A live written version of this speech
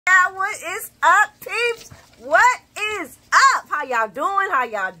God, what is up, peeps? What is up? How y'all doing? How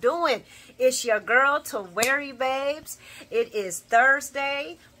y'all doing? It's your girl, Tawari Babes. It is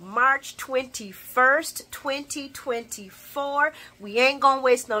Thursday, March 21st, 2024. We ain't gonna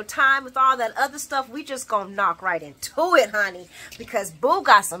waste no time with all that other stuff. We just gonna knock right into it, honey. Because Boo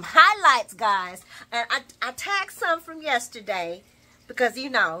got some highlights, guys. And I tagged some from yesterday. Because you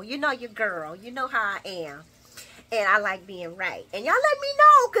know your girl. You know how I am. And I like being right. And y'all let me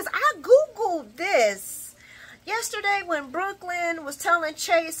know, because I Googled this yesterday when Brooklyn was telling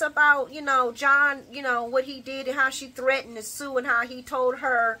Chase about, John, what he did and how she threatened to sue and how he told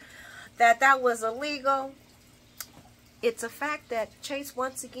her that was illegal. It's a fact that Chase,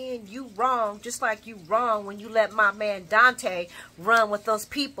 once again, you wrong, just like you wrong when you let my man Dante run with those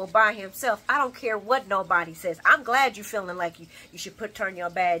people by himself. I don't care what nobody says. I'm glad you're feeling like you should turn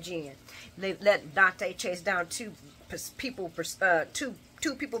your badge in. Let Dante chase down two people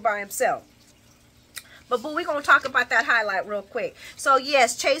by himself. But we're going to talk about that highlight real quick. So,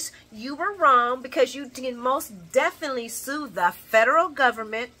 yes, Chase, you were wrong because you can most definitely sue the federal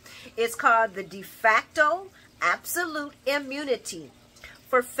government. It's called the de facto absolute immunity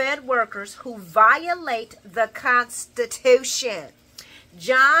for Fed workers who violate the Constitution.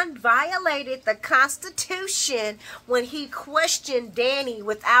 John violated the Constitution when he questioned Danny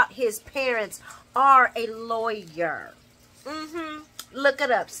without his parents or a lawyer. Look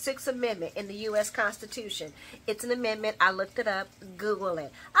it up. Sixth Amendment in the U.S. Constitution. It's an amendment. I looked it up. Google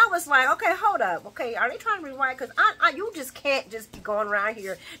it. I was like, okay, hold up. Okay, are they trying to rewrite? Because you just can't just be going around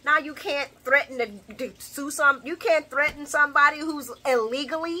here. Now you can't threaten to sue you can't threaten somebody who's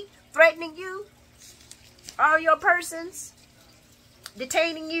illegally threatening you or your persons,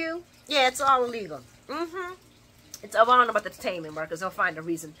 detaining you. Yeah, it's all illegal. It's, I don't know about the detainment workers. They'll find a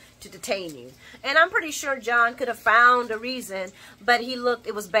reason to detain you. And I'm pretty sure John could have found a reason, but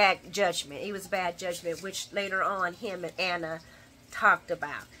it was bad judgment. It was bad judgment, which later on him and Anna talked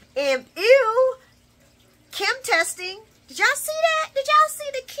about. And ew, Kim testing. Did y'all see that? Did y'all see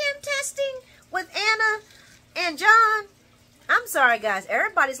the Kim testing with Anna and John? I'm sorry, guys.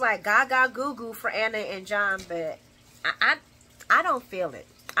 Everybody's like gaga goo goo for Anna and John, but I don't feel it.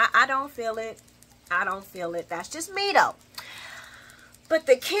 I don't feel it. I don't feel it. That's just me, though. But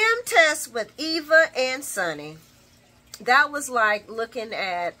the Kim test with Eva and Sonny, that was like looking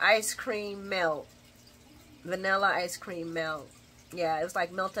at ice cream melt. Vanilla ice cream melt. Yeah, it was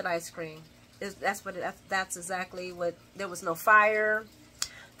like melted ice cream. That's exactly what. There was no fire.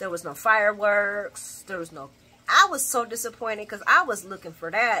 There was no fireworks. There was no. I was so disappointed because I was looking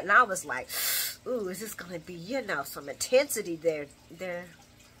for that. And I was like, ooh, is this going to be, some intensity there? There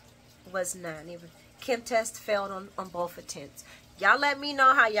was none. Even Kim test failed on both attempts. Y'all let me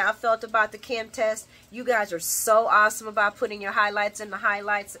know how y'all felt about the Kim test. You guys are so awesome about putting your highlights in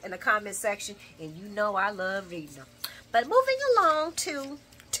the comment section. And you know I love reading them. But moving along to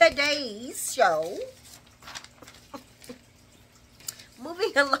today's show.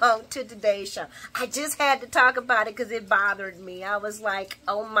 Moving along to today's show. I just had to talk about it because it bothered me. I was like,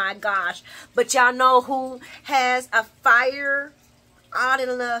 oh my gosh. But y'all know who has a fire odd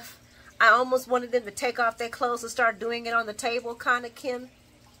enough? I almost wanted them to take off their clothes and start doing it on the table, kind of, Kim.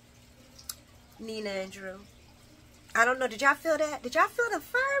 Nina and Drew. I don't know. Did y'all feel that? Did y'all feel the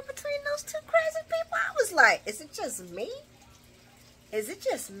fire between those two crazy people? I was like, is it just me? Is it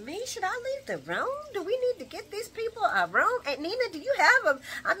just me? Should I leave the room? Do we need to get these people a room? And Nina, do you have them?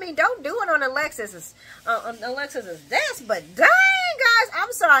 I mean, don't do it on Alexis's desk. But dang, guys,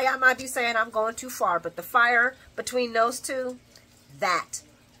 I'm sorry. I might be saying I'm going too far. But the fire between those two, that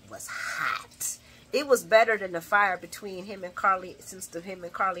was hot. It was better than the fire between him and Carly, since him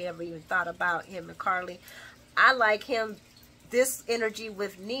and Carly ever even thought about him and Carly. I like this energy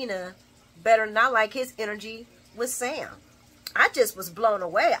with Nina better than I like his energy with Sam. I just was blown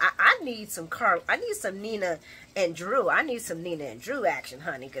away. I need some I need some Nina and Drew. I need some Nina and Drew action,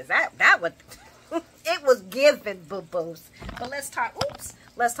 honey, because that would it was giving boo-boos. But let's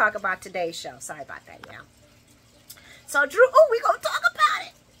talk about today's show. Sorry about that, y'all. So Drew, we gonna talk about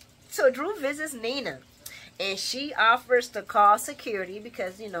it. So Drew visits Nina, and she offers to call security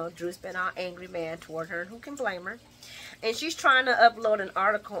because, Drew's been an angry man toward her, and who can blame her? And she's trying to upload an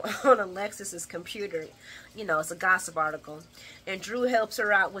article on Alexis's computer. It's a gossip article. And Drew helps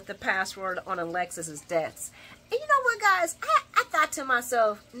her out with the password on Alexis's desk. And you know what, guys? I thought to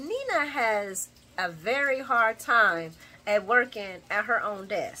myself, Nina has a very hard time at working at her own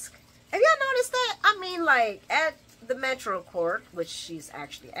desk. Have y'all noticed that? I mean, like, at the Metro Court, which she's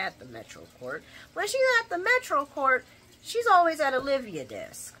actually at the Metro Court. When she's at the Metro Court, she's always at Olivia's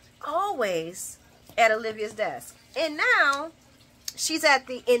desk. Always at Olivia's desk. And now, she's at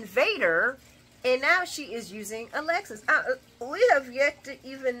the Invader, and now she is using Alexis. We have yet to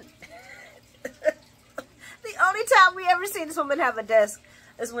even... The only time we ever seen this woman have a desk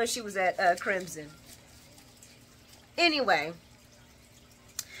is when she was at Crimson. Anyway.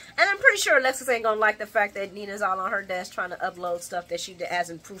 And I'm pretty sure Alexis ain't gonna like the fact that Nina's all on her desk trying to upload stuff that she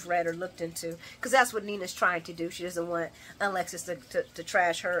hasn't proofread or looked into, because that's what Nina's trying to do. She doesn't want Alexis to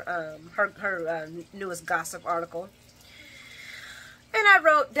trash her newest gossip article. And I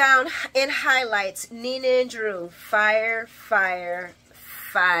wrote down in highlights, Nina and Drew, fire, fire,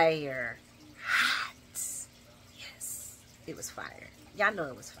 fire. Hot. Yes, it was fire. Y'all know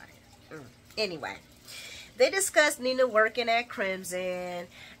it was fire. Anyway. They discussed Nina working at Crimson,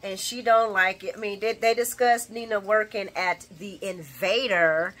 and she don't like it. I mean, they discussed Nina working at the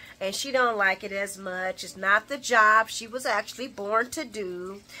Invader, and she don't like it as much. It's not the job she was actually born to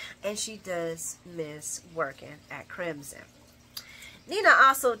do, and she does miss working at Crimson. Nina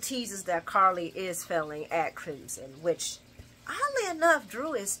also teases that Carly is failing at Crimson, which, oddly enough,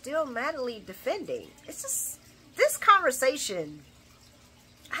 Drew is still madly defending. It's just, this conversation...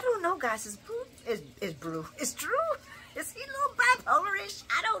 I don't know, guys. Is Drew? Is he a little bipolarish?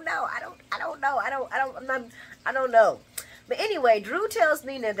 I don't know. I don't know. But anyway, Drew tells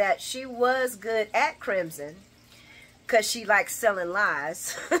Nina that she was good at Crimson because she likes selling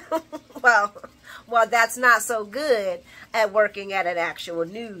lies. well, that's not so good at working at an actual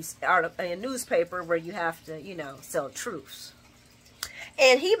newspaper where you have to, you know, sell truths.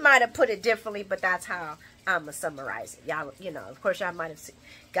 And he might have put it differently, but that's how I'm going to summarize it. Y'all, you know, of course, y'all might have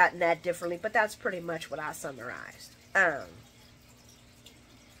gotten that differently, but that's pretty much what I summarized. Oh,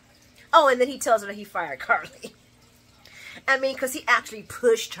 and then he tells her that he fired Carly. I mean, because he actually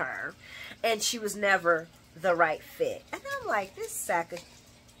pushed her, and she was never the right fit. And I'm like, this sack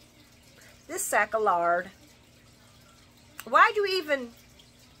of lard. Why'd you even...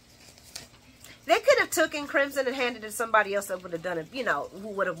 They could have taken Crimson and handed it to somebody else that would have done it, you know, who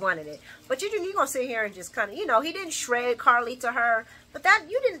would have wanted it. But you're going to sit here and just kind of, you know, he didn't shred Carly to her. But that,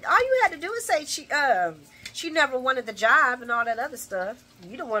 you didn't, all you had to do is say she never wanted the job and all that other stuff.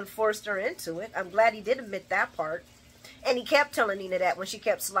 You the one forced her into it. I'm glad he did admit that part. And he kept telling Nina that when she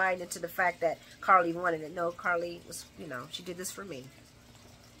kept sliding into the fact that Carly wanted it. No, Carly was, you know, she did this for me.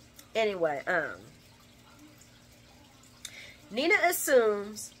 Anyway, Nina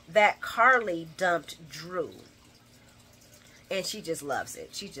assumes that Carly dumped Drew. And she just loves it.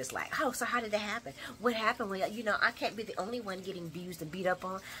 She's just like, oh, so how did that happen? What happened? Well, you know, I can't be the only one getting abused and beat up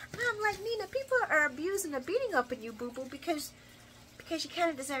on. And I'm like, Nina, people are abusing and beating up on you, boo-boo, because you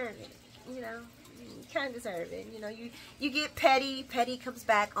kind of deserve it. You know, you kind of deserve it. You know, you get petty. Petty comes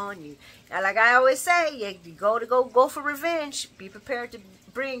back on you. And like I always say, you go for revenge. Be prepared to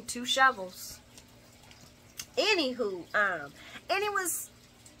bring 2 shovels. Anywho, and it was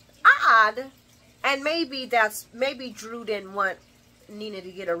odd, and maybe Drew didn't want Nina to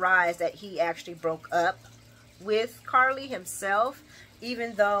get a rise that he actually broke up with Carly himself,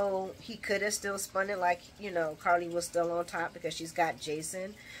 even though he could have still spun it like, you know, Carly was still on top because she's got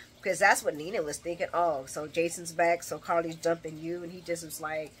Jason, because that's what Nina was thinking. Oh, so Jason's back, so Carly's dumping you, and he just was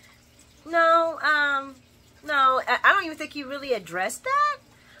like, no, I don't even think he really addressed that.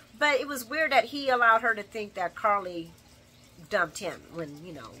 But it was weird that he allowed her to think that Carly dumped him when,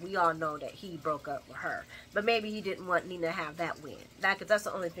 you know, we all know that he broke up with her. But maybe he didn't want Nina to have that win. That's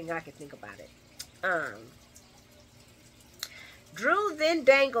the only thing I could think about it. Drew then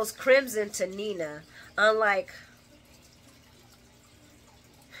dangles Crimson to Nina, unlike...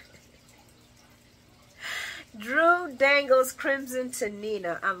 Drew dangles Crimson to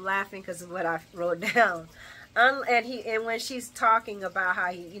Nina. I'm laughing because of what I wrote down. And when she's talking about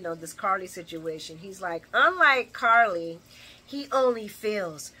how he, you know, this Carly situation, he's like, unlike Carly, he only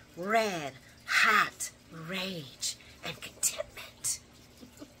feels red, hot rage and contentment.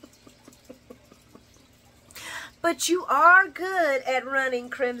 But you are good at running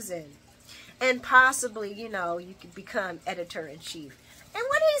Crimson, and possibly, you know, you could become editor-in-chief. And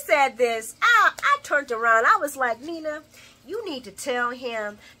when he said this, I turned around. I was like, Nina, you need to tell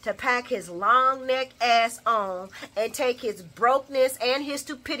him to pack his long neck ass on and take his brokenness and his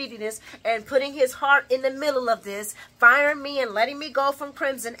stupidityness and putting his heart in the middle of this, firing me and letting me go from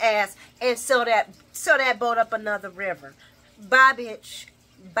Crimson ass, and sew that boat up another river. Bye, bitch.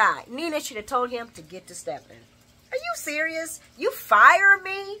 Bye. Nina should have told him to get to stepping. Are you serious? You fire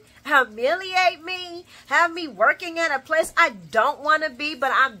me? Humiliate me? Have me working at a place I don't want to be,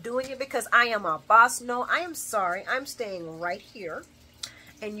 but I'm doing it because I am a boss? No, I am sorry. I'm staying right here.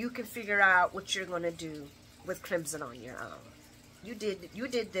 And you can figure out what you're going to do with Crimson on your own. You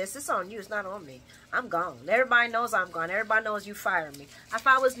did this. It's on you. It's not on me. I'm gone. Everybody knows I'm gone. Everybody knows you fired me. If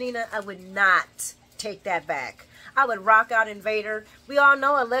I was Nina, I would not take that back. I would rock out Invader. We all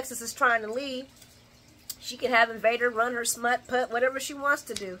know Alexis is trying to leave. She can have Invader run her smut put, whatever she wants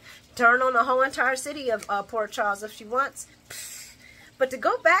to do. Turn on the whole entire city of Port Charles if she wants. But to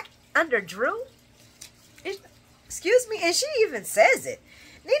go back under Drew, excuse me, and she even says it.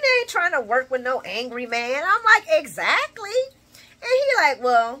 Nina ain't trying to work with no angry man. I'm like, exactly. And he like,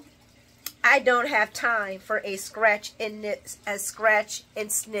 well, I don't have time for a scratch and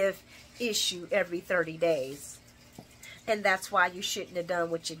sniff issue every 30 days. And that's why you shouldn't have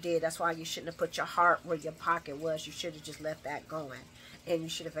done what you did. That's why you shouldn't have put your heart where your pocket was. You should have just left that going. And you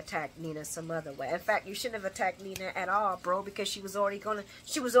should have attacked Nina some other way. In fact, you shouldn't have attacked Nina at all, bro, because she was already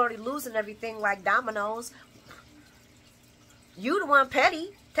losing everything like dominoes. You the one petty,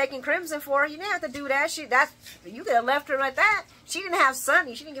 taking Crimson for her. You didn't have to do that. You could have left her like that. She didn't have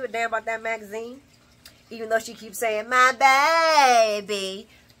Sonny. She didn't give a damn about that magazine. Even though she keeps saying, my baby.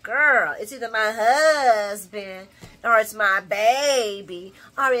 Girl, it's either my husband, or it's my baby,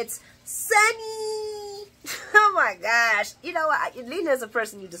 or it's Sonny. Oh my gosh. You know what? Nina's a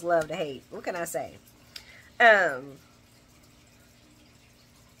person you just love to hate. What can I say? And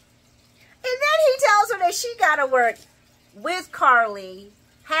then he tells her that she got to work with Carly,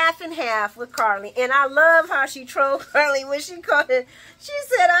 half and half with Carly. And I love how she trolled Carly when she called it. She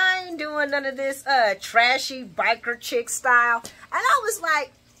said, I ain't doing none of this trashy biker chick style. And I was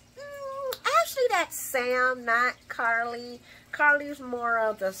like, actually that's Sam, not Carly. Carly's more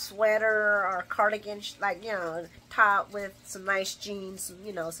of the sweater or cardigan, like, you know, top with some nice jeans,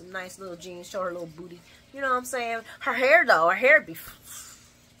 you know, some nice little jeans, show her little booty. You know what I'm saying? Her hair, though, her hair be...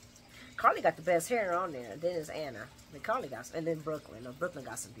 Carly got the best hair on there. Then it's Anna. Then Carly got some, and then Brooklyn. No, Brooklyn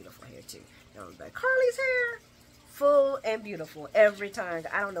got some beautiful hair, too. You know, but Carly's hair, full and beautiful every time.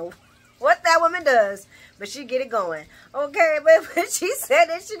 I don't know what that woman does, but she get it going. Okay, but when she said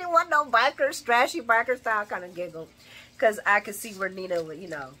that she didn't want no biker, trashy biker style, kind of giggled. Because I could see where Nina would, you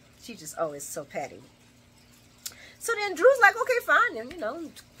know, she just always so petty. So then Drew's like, okay, fine. And, you know,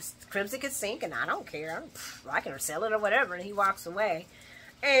 Crimson can sink, and I don't care. I can sell it or whatever. And he walks away.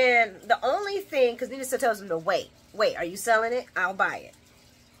 And the only thing, because Nina still tells him to wait. Wait, are you selling it? I'll buy it.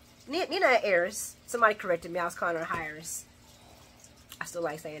 Nina Eris. Somebody corrected me. I was calling her Iris. I still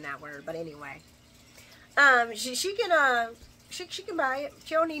like saying that word, but anyway. She can buy it.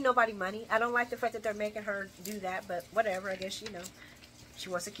 She don't need nobody money. I don't like the fact that they're making her do that, but whatever. I guess, you know, she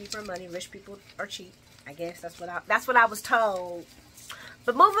wants to keep her money. Rich people are cheap. I guess that's what I was told.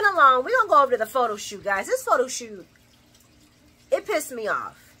 But moving along, we're gonna go over to the photo shoot, guys. This photo shoot, it pissed me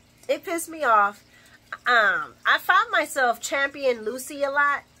off. It pissed me off. I found myself championing Lucy a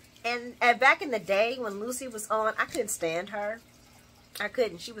lot, and back in the day when Lucy was on, I couldn't stand her. I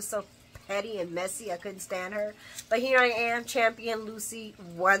couldn't. She was so petty and messy. I couldn't stand her. But here I am, champion Lucy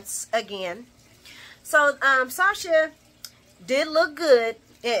once again. So Sasha did look good.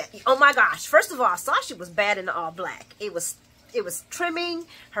 Yeah. Oh my gosh! First of all, Sasha was bad in the all black. It was trimming.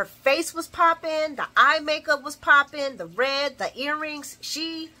 Her face was popping. The eye makeup was popping. The red, the earrings.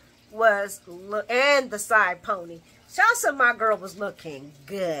 She was, and the side pony. Chelsea, my girl, was looking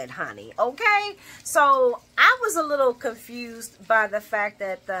good, honey. Okay? So, I was a little confused by the fact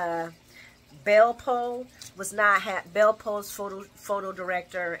that the Belle Poe was not Belle Poe's photo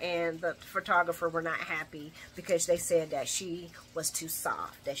director and the photographer were not happy because they said that she was too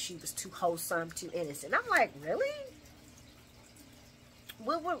soft, that she was too wholesome, too innocent. I'm like, really?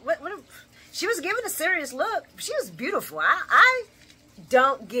 What? She was giving a serious look. She was beautiful. I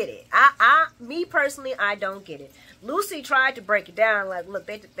don't get it. Me personally, I don't get it. Lucy tried to break it down, like, look,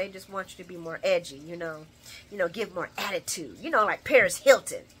 they just want you to be more edgy, you know, give more attitude, you know, like Paris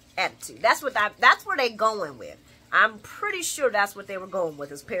Hilton attitude. That's where they going with. I'm pretty sure that's what they were going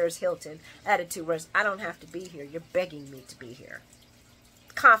with, is Paris Hilton attitude, whereas I don't have to be here. You're begging me to be here.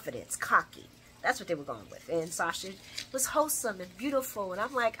 Confidence, cocky. That's what they were going with. And Sasha was wholesome and beautiful, and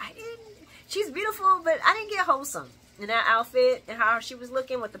I'm like, she's beautiful, but I didn't get wholesome. In that outfit and how she was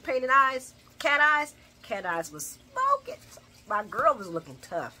looking with the painted eyes, cat eyes. Cat eyes was smoking. My girl was looking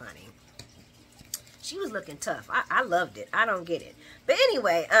tough, honey. She was looking tough. I loved it. I don't get it. But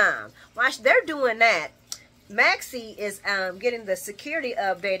anyway, while they're doing that, Maxie is getting the security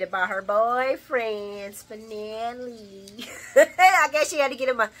updated by her boyfriend, Spinelli. I guess she had to get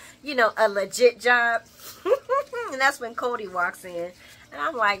him a legit job. And that's when Cody walks in. And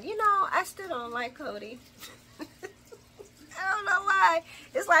I'm like, I still don't like Cody. I don't know why.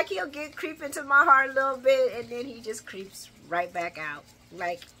 It's like he'll creep into my heart a little bit, and then he just creeps right back out.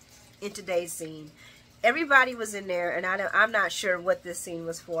 Like in today's scene. everybody was in there, and I'm not sure what this scene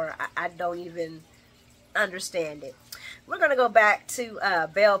was for. I don't even understand it. We're going to go back to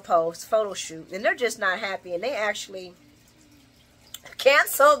Belle Poe's photo shoot, and they're just not happy, and they actually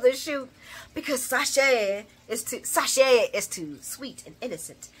canceled the shoot because Sasha is too sweet and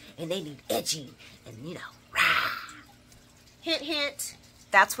innocent, and they need edgy and, you know, rah. Hint, hint.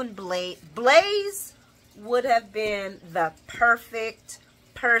 That's when Blaze would have been the perfect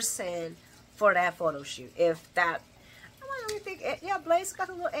person for that photo shoot. If that, I don't think, yeah, Blaze got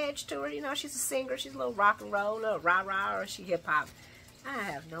a little edge to her. You know, she's a singer. She's a little rock and roll, a little rah-rah, or is she hip-hop? I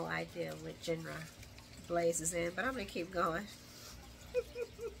have no idea what genre Blaze is in, but I'm going to keep going.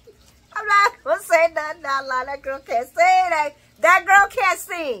 I'm not going to say nothing out loud. That girl can't sing. That girl can't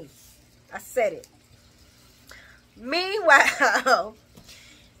sing. I said it. Meanwhile,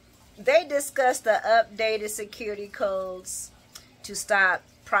 they discussed the updated security codes to stop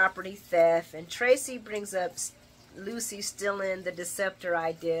property theft, and Tracy brings up Lucy stealing the Deceptor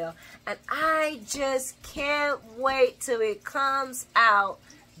ideal, and I just can't wait till it comes out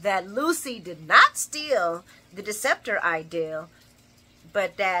that Lucy did not steal the Deceptor ideal,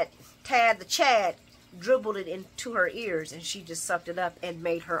 but that Tad the Chad dribbled it into her ears, and she just sucked it up and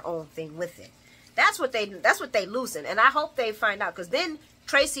made her own thing with it. That's what they loosen, and I hope they find out, because then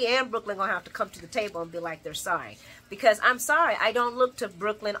Tracy and Brooklyn gonna have to come to the table and be like they're sorry. Because I'm sorry, I don't look to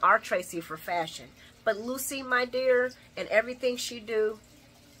Brooklyn or Tracy for fashion. But Lucy, my dear, and everything she do,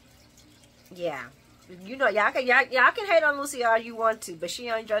 yeah. You know, y'all can hate on Lucy all you want to, but she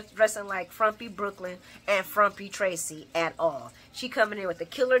ain't dressing like frumpy Brooklyn and frumpy Tracy at all. She coming in with the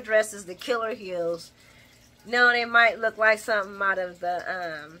killer dresses, the killer heels. No, they might look like something out of the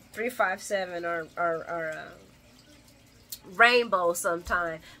 357 or Rainbow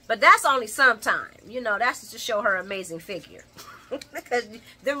sometime, but that's only sometime. You know, that's just to show her amazing figure. Because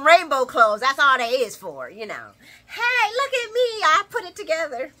the rainbow clothes, that's all they is for, you know. Hey, look at me, I put it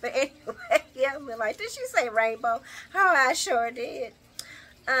together. But anyway, yeah, I'm like, did she say rainbow? Oh, I sure did.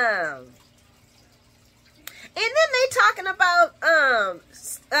 And then they talking about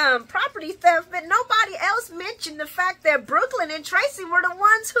property theft, but nobody else mentioned the fact that Brooklyn and Tracy were the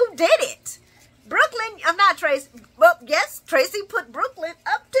ones who did it. Brooklyn, I'm not Tracy, well, yes, Tracy put Brooklyn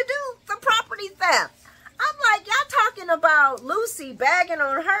up to do the property theft. I'm like, y'all talking about Lucy bagging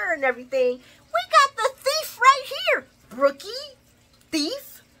on her and everything. We got the thief right here. Brookie,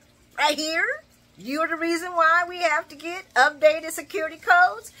 thief, right here. You're the reason why we have to get updated security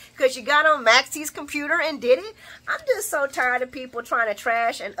codes, because you got on Maxie's computer and did it. I'm just so tired of people trying to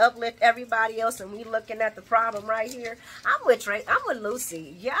trash and uplift everybody else, and we looking at the problem right here. I'm with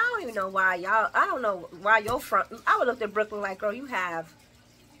Lucy. Yeah, I don't even know why I don't know why your front. I would look at Brooklyn like, girl, you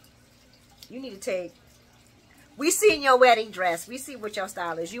need to take. We seen your wedding dress. We see what your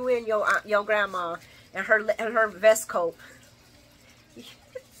style is. You and your grandma and her vest coat.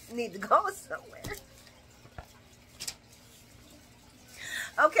 Need to go somewhere.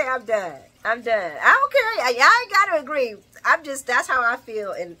 Okay, I'm done. I don't care. Y'all ain't got to agree. That's how I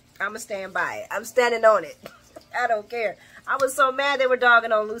feel, and I'm going to stand by it. I'm standing on it. I don't care. I was so mad they were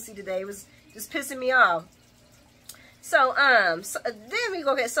dogging on Lucy today. It was just pissing me off. So, then we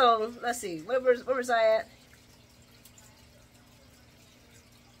go get, so, let's see. Where was I at?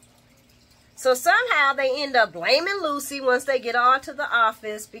 So somehow they end up blaming Lucy once they get on to the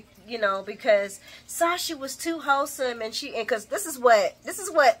office, you know, because Sasha was too wholesome, and because this is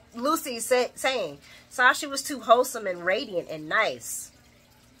what Lucy's saying. Sasha was too wholesome and radiant and nice.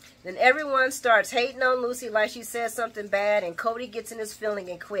 Then everyone starts hating on Lucy like she said something bad, and Cody gets in his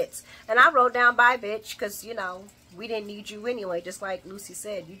feeling and quits. And I wrote down, bye, bitch, because, you know, we didn't need you anyway, just like Lucy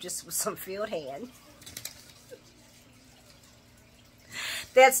said. You just was some field hand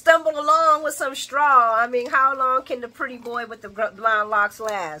that stumbled along with some straw. I mean, how long can the pretty boy with the blonde locks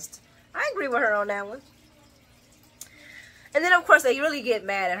last? I agree with her on that one. And then, of course, they really get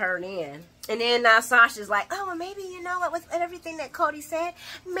mad at her then. And then now Sasha's like, oh, well, maybe, you know what, with everything that Cody said,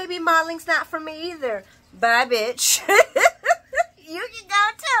 maybe modeling's not for me either. Bye, bitch. You can go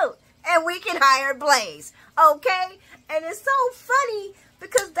too. And we can hire Blaze. Okay? And it's so funny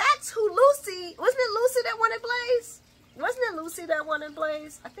because that's who Lucy, wasn't it Lucy that wanted Blaze? Wasn't it Lucy that wanted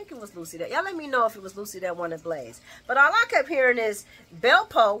Blaze? I think it was Lucy that. Y'all let me know if it was Lucy that wanted Blaze. But all I kept hearing is Belle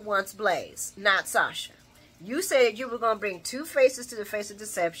Poe wants Blaze, not Sasha. You said you were going to bring two faces to the face of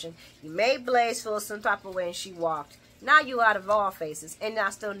deception. You made Blaze feel some type of way and she walked. Now you out of all faces and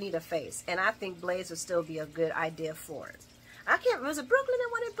I still need a face. And I think Blaze would still be a good idea for it. I can't, was it Brooklyn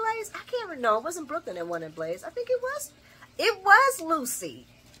that wanted Blaze? I can't remember. No, it wasn't Brooklyn that wanted Blaze. I think it was Lucy.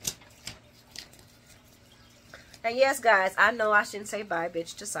 And yes, guys, I know I shouldn't say bye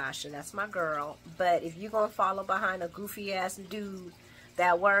bitch to Sasha. That's my girl. But if you're going to follow behind a goofy ass dude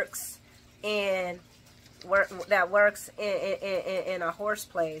that works in in a horse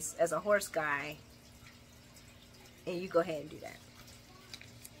place as a horse guy, and you go ahead and do that.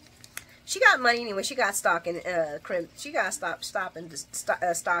 She got money anyway. She got stock in she got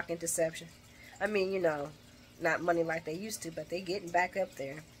stock in deception. I mean, you know, not money like they used to, but they getting back up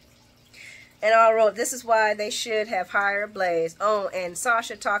there. And I wrote, this is why they should have hired Blaze. Oh, and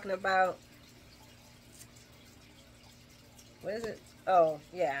Sasha talking about, what is it? Oh,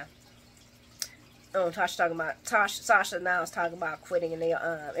 yeah. Oh, Sasha now is talking about quitting, and they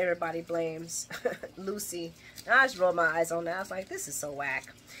everybody blames Lucy. And I just rolled my eyes on that. I was like, this is so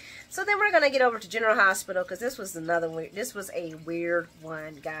whack. So then we're gonna get over to General Hospital, because this was a weird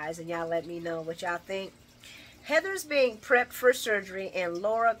one, guys, and y'all let me know what y'all think. Heather's being prepped for surgery, and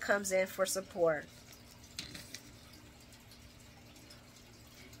Laura comes in for support.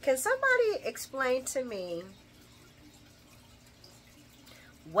 Can somebody explain to me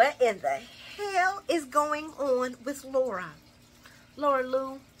what in the hell is going on with Laura? Laura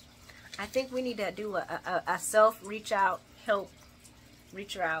Lou, I think we need to do a reach out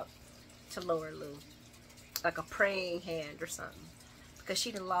to Laura Lou, like a praying hand or something, because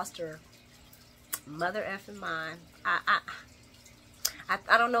she done lost her mother effing mind. I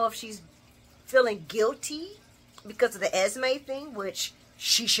don't know if she's feeling guilty because of the Esme thing, which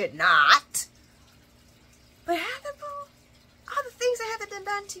she should not. But Heather, boo, all the things that Heather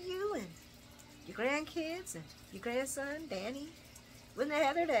done to you and your grandkids and your grandson, Danny. Wasn't it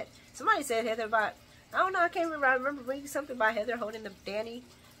Heather that, somebody said Heather about, I don't know, I can't remember. I remember reading something about Heather holding the Danny,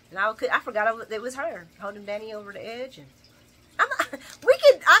 and I forgot it was her holding Danny over the edge. And we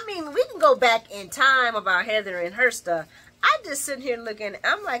can go back in time about Heather and her stuff. I just sitting here looking,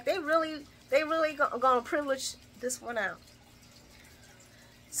 I'm like, they really gonna privilege this one out.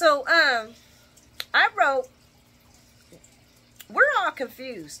 So, I wrote, we're all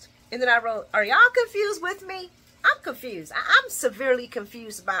confused. And then I wrote, are y'all confused with me? I'm confused. I'm severely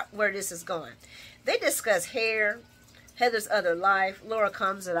confused about where this is going. They discuss hair, Heather's other life. Laura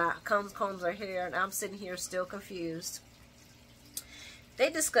combs her hair, and I'm sitting here still confused. They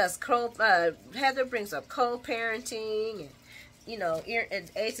discuss Heather brings up co-parenting, and, you know,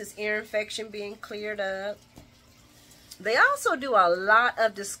 Ace's ear infection being cleared up. They also do a lot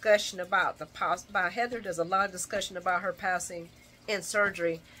of discussion about Heather does a lot of discussion about her passing in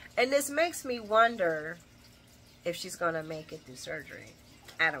surgery. And this makes me wonder if she's going to make it through surgery.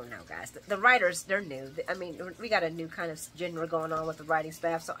 I don't know, guys. The writers, they're new. I mean, we got a new kind of genre going on with the writing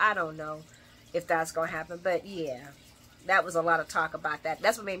staff, so I don't know if that's going to happen. But, yeah, that was a lot of talk about that.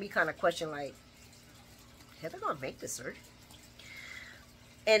 That's what made me kind of question, like, Heather going to make this surgery?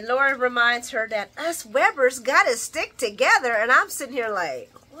 And Laura reminds her that us Webbers got to stick together. And I'm sitting here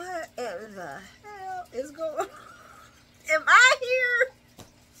like, what in the hell is going on? Am I here?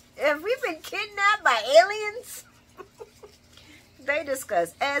 Have we been kidnapped by aliens? They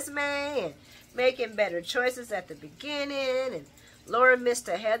discuss Esme and making better choices at the beginning. And Laura missed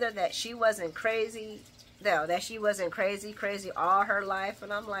to Heather that she wasn't crazy. No, that she wasn't crazy all her life.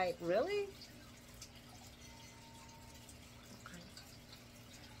 And I'm like, really?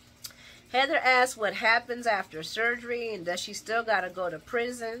 Heather asks what happens after surgery and does she still got to go to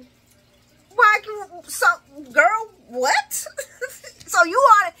prison? Why, girl, what? So you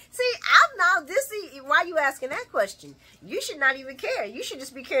ought to, see, why are you asking that question? You should not even care. You should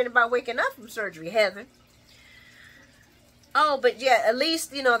just be caring about waking up from surgery, Heather. Oh, but yeah, at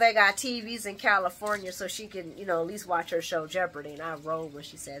least, you know, they got TVs in California so she can, you know, at least watch her show Jeopardy. And I rolled when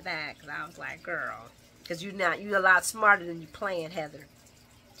she said that because I was like, girl, because you're a lot smarter than you playing, Heather.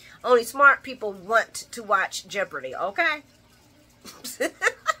 Only smart people want to watch Jeopardy, okay?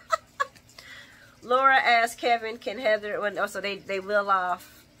 Laura asks Kevin, can Heather, so they will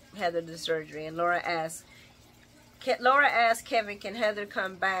off Heather to surgery, and Laura asks Kevin, can Heather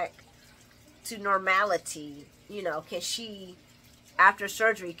come back to normality? You know, can she, after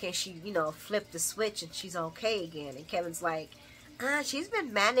surgery, can she, you know, flip the switch and she's okay again? And Kevin's like, she's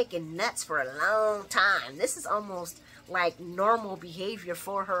been manic and nuts for a long time. This is almost like normal behavior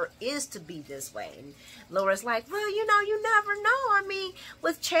for her is to be this way. And Laura's like, well, you know, you never know. I mean,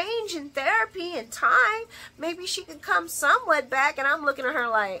 with change and therapy and time, maybe she could come somewhat back. And I'm looking at her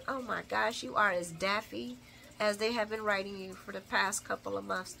like, oh my gosh, you are as daffy as they have been writing you for the past couple of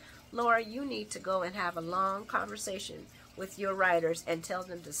months. Laura, you need to go and have a long conversation with your writers and tell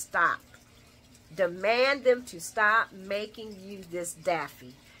them to stop. Demand them to stop making you this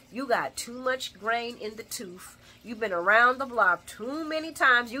daffy. You got too much grain in the tooth. You've been around the block too many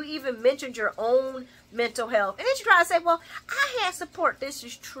times. You even mentioned your own mental health. And then you try to say, well, I had support. This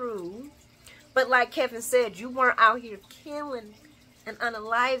is true. But like Kevin said, you weren't out here killing and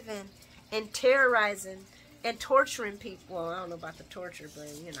unaliving and terrorizing and torturing people. Well, I don't know about the torture, but,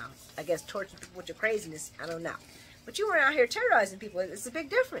 you know, I guess torturing people with your craziness. I don't know. But you weren't out here terrorizing people. It's a big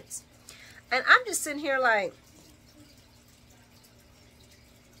difference. And I'm just sitting here like,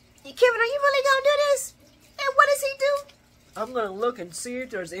 Kevin, are you really going to do this? And what does he do? I'm going to look and see if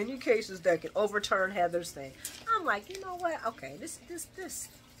there's any cases that can overturn Heather's thing. I'm like, you know what? Okay, this.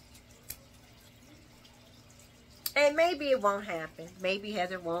 And maybe it won't happen. Maybe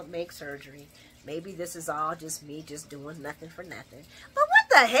Heather won't make surgery. Maybe this is all just me just doing nothing for nothing. But what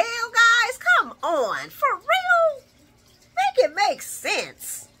the hell, guys? Come on. For real? Make it make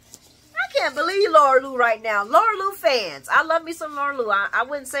sense. I can't believe Laura Lou right now. Laura Lou fans. I love me some Laura Lou. I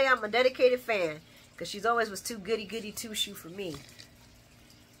wouldn't say I'm a dedicated fan, because she's always was too goody-goody two-shoe for me.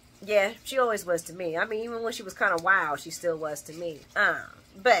 Yeah, she always was to me. I mean, even when she was kind of wild, she still was to me.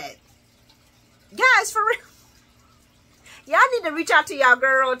 But, guys, for real. Y'all need to reach out to y'all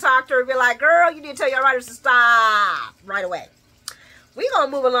girl and talk to her and be like, girl, you need to tell your writers to stop right away. We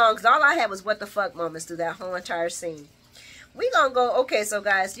gonna move along, because all I had was what the fuck moments through that whole entire scene. We gonna go, okay, so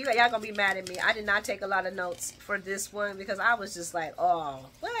guys, y'all gonna be mad at me. I did not take a lot of notes for this one, because I was just like, oh,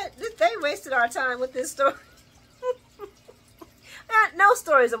 what? They wasted our time with this story. No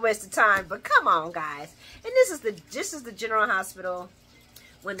story is a waste of time, but come on, guys. And this is the General Hospital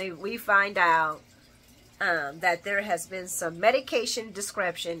when we find out that there has been some medication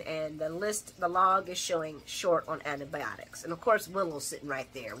discretion, and the log is showing short on antibiotics. And of course, Willow's sitting right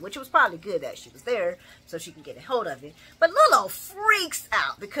there, which was probably good that she was there so she can get a hold of it. But Willow freaks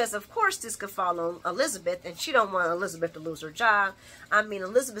out because, of course, this could fall on Elizabeth, and she don't want Elizabeth to lose her job. I mean,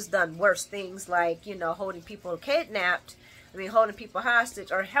 Elizabeth's done worse things like, you know, holding people kidnapped. I mean, holding people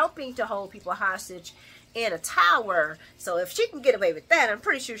hostage, or helping to hold people hostage in a tower. So if she can get away with that, I'm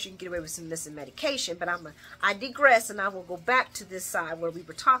pretty sure she can get away with some missing medication. But I digress, and I will go back to this side where we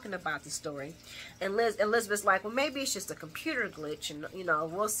were talking about the story. And Elizabeth's like, well, maybe it's just a computer glitch, and, you know,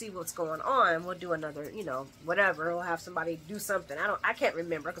 we'll see what's going on. We'll do another, you know, whatever. We'll have somebody do something. I can't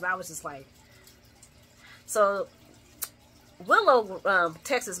remember, because I was just like, so Willow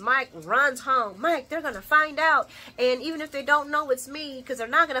texts Mike, runs home. Mike, they're going to find out. And even if they don't know it's me, because they're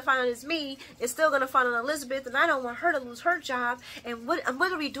not going to find out it's me, it's still going to find out Elizabeth, and I don't want her to lose her job. And what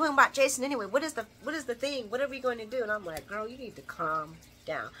are we doing about Jason anyway? What is the thing? What are we going to do? And I'm like, girl, you need to calm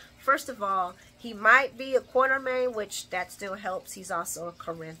down. First of all, he might be a Quartermain, which that still helps. He's also a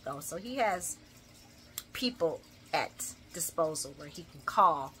Corintho. So he has people at disposal where he can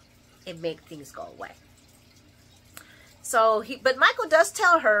call and make things go away. So but Michael does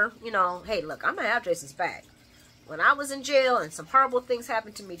tell her, you know, hey, look, I'm going to have Jason's back. When I was in jail and some horrible things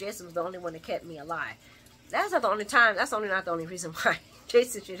happened to me, Jason was the only one that kept me alive. That's not the only time. That's not the only reason why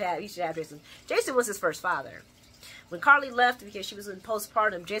Jason should have Jason. Jason was his first father. When Carly left because she was in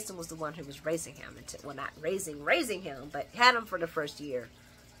postpartum, Jason was the one who was raising him. Well, not raising him, but had him for the first year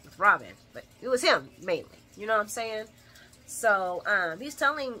with Robin. But it was him, mainly. You know what I'm saying? So, he's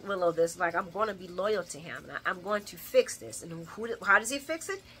telling Willow this, like, I'm going to be loyal to him. And I'm going to fix this. And how does he fix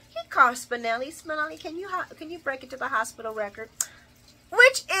it? He calls Spinelli. Spinelli, can you break into the hospital record?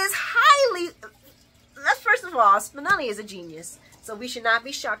 Which is first of all, Spinelli is a genius. So we should not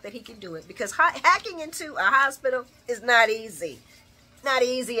be shocked that he can do it. Because hacking into a hospital is not easy. Not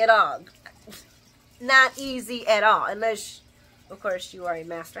easy at all. Not easy at all. Unless, of course, you are a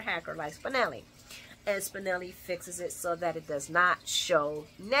master hacker like Spinelli. And Spinelli fixes it so that it does not show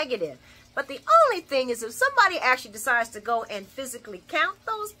negative. But the only thing is, if somebody actually decides to go and physically count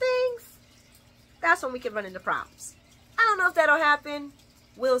those things, that's when we can run into problems. I don't know if that'll happen.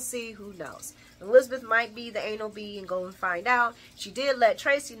 We'll see. Who knows? Elizabeth might be the anal bee and go and find out. She did let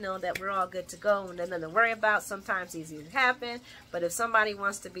Tracy know that we're all good to go and there's nothing to worry about. Sometimes these things happen. But if somebody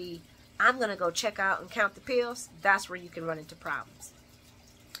wants to be, I'm going to go check out and count the pills, that's where you can run into problems.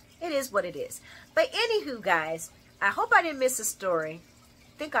 It is what it is. But anywho, guys, I hope I didn't miss a story.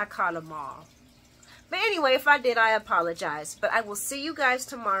 I think I caught them all. But anyway, if I did, I apologize. But I will see you guys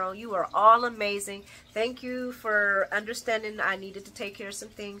tomorrow. You are all amazing. Thank you for understanding I needed to take care of some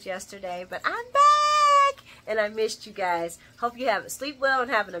things yesterday. But I'm back! And I missed you guys. Hope you sleep well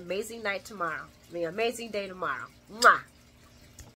and have an amazing night tomorrow. I mean, amazing day tomorrow. Mwah!